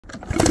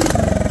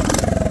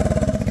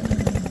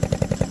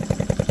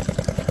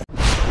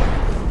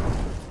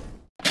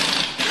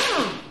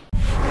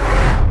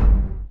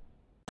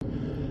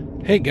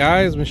Hey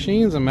guys,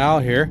 Machines and Mal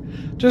here.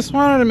 Just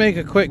wanted to make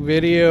a quick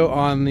video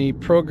on the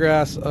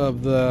progress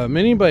of the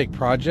mini bike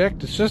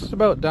project. It's just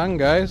about done,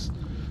 guys.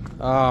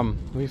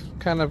 We've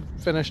kind of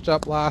finished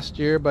up last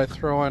year by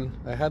throwing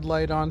a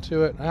headlight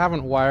onto it. I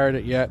haven't wired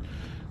it yet.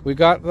 We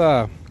got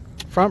the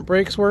front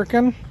brakes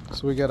working,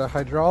 so we got a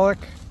hydraulic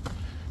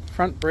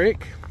front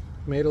brake.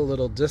 Made a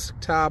little disc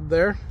tab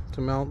there to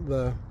mount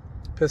the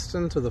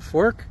piston to the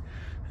fork,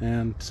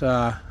 and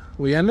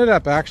we ended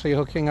up actually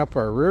hooking up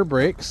our rear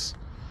brakes.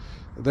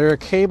 They're a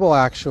cable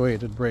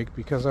actuated brake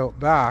because out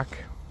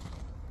back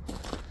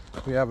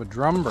we have a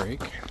drum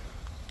brake.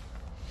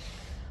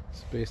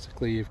 So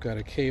basically you've got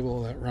a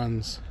cable that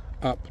runs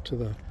up to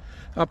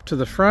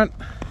the front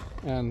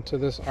and to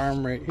this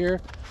arm right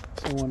here.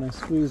 So when I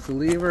squeeze the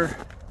lever,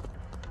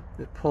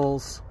 it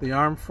pulls the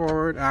arm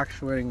forward,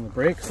 actuating the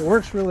brake. So it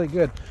works really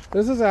good.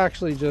 This is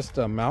actually just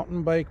a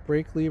mountain bike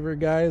brake lever,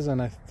 guys,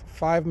 and a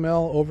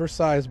 5mm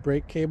oversized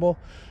brake cable,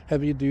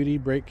 heavy duty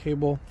brake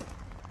cable.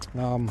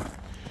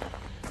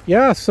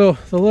 Yeah, so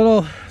the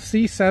little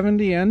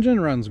C70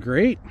 engine runs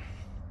great.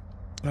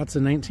 That's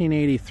a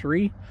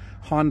 1983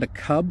 Honda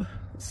Cub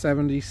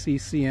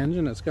 70cc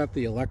engine. It's got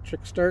the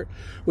electric start,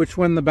 which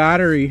when the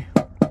battery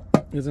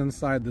is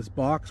inside this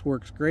box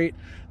works great.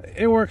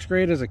 It works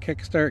great as a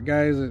kickstart,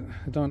 guys.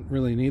 I don't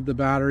really need the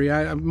battery.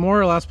 I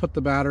more or less put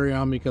the battery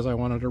on because I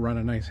wanted to run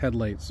a nice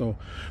headlight. So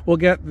we'll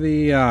get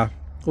the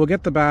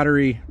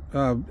battery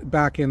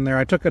back in there.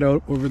 I took it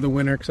out over the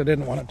winter because I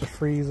didn't want it to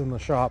freeze in the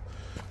shop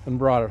and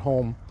brought it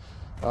home.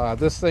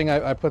 This thing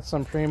I put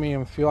some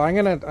premium fuel. I'm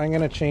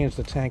gonna change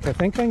the tank. I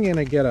think I'm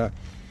gonna get a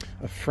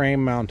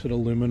frame mounted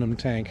aluminum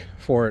tank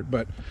for it,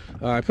 but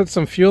I put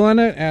some fuel in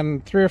it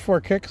and 3 or 4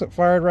 kicks, it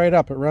fired right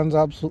up. It runs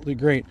absolutely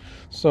great.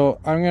 So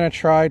I'm gonna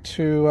try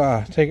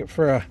to take it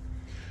for a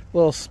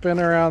little spin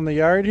around the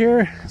yard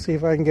here, see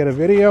if I can get a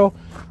video.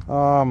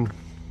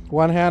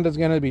 One hand is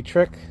going to be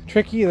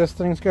tricky. This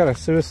thing's got a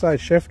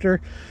suicide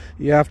shifter.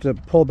 You have to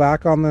pull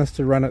back on this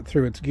to run it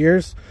through its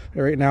gears.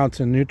 Right now it's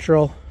in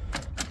neutral.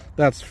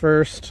 That's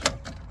first,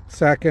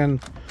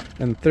 second,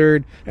 and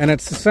third. And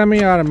it's a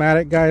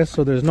semi-automatic, guys,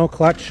 so there's no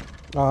clutch.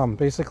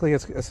 Basically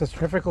it's a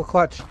centrifugal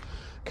clutch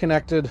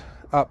connected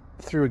up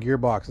through a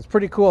gearbox. It's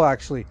pretty cool,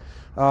 actually.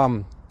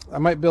 I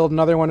might build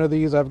another one of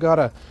these. I've got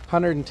a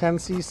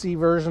 110cc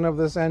version of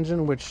this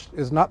engine, which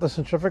is not the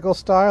centrifugal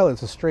style.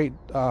 It's a straight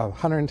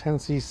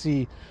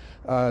 110cc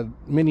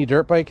mini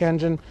dirt bike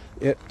engine.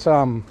 It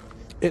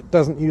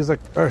doesn't use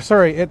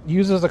it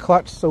uses a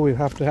clutch, so we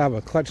have to have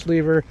a clutch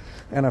lever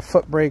and a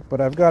foot brake.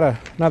 But I've got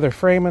another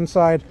frame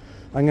inside.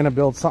 I'm going to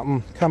build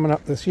something coming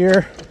up this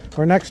year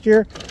or next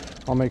year.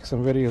 I'll make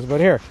some videos. But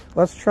here,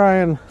 let's try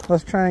and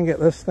get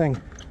this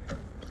thing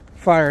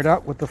fired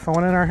up with the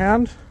phone in our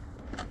hand.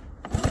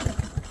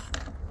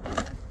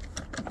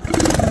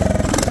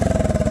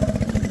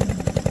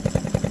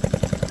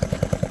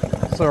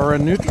 So we're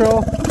in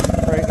neutral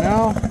right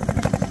now.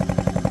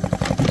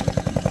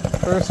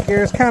 First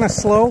gear is kind of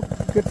slow,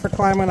 good for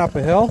climbing up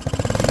a hill.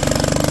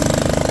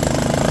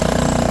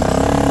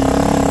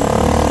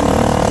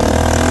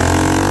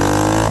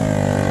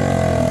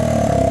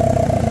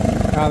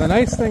 Now the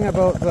nice thing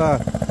about the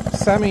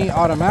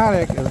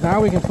semi-automatic is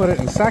now we can put it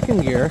in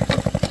second gear.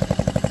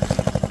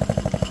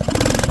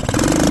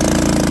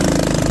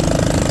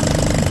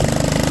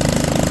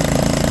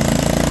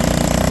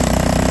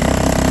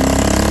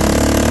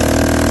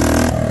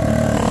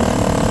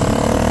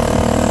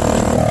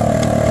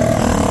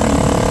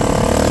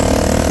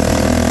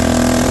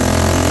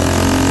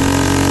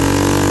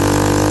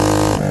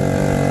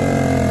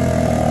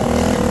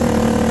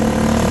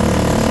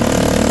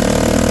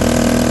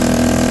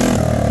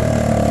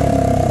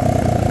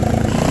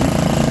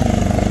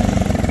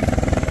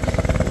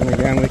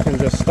 And we can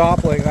just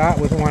stop like that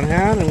with one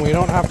hand and we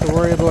don't have to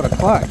worry about a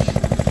clutch.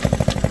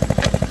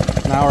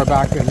 Now we're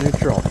back in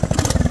neutral.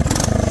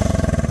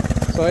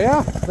 So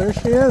yeah, there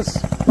she is.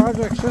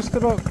 Project's just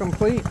about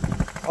complete.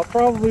 I'll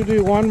probably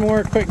do one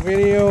more quick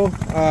video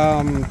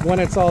when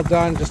it's all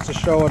done, just to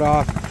show it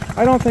off.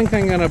 I don't think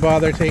I'm gonna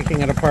bother taking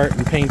it apart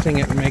and painting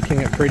it and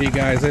making it pretty,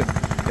 guys. It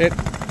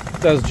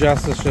does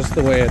justice just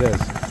the way it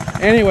is.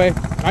 Anyway,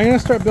 I'm gonna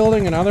start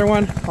building another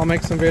one. I'll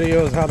make some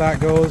videos how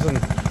that goes, and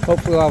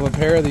hopefully I'll have a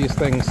pair of these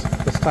things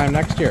this time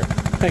next year.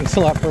 Thanks a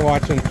lot for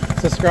watching.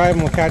 Subscribe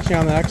and we'll catch you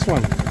on the next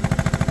one.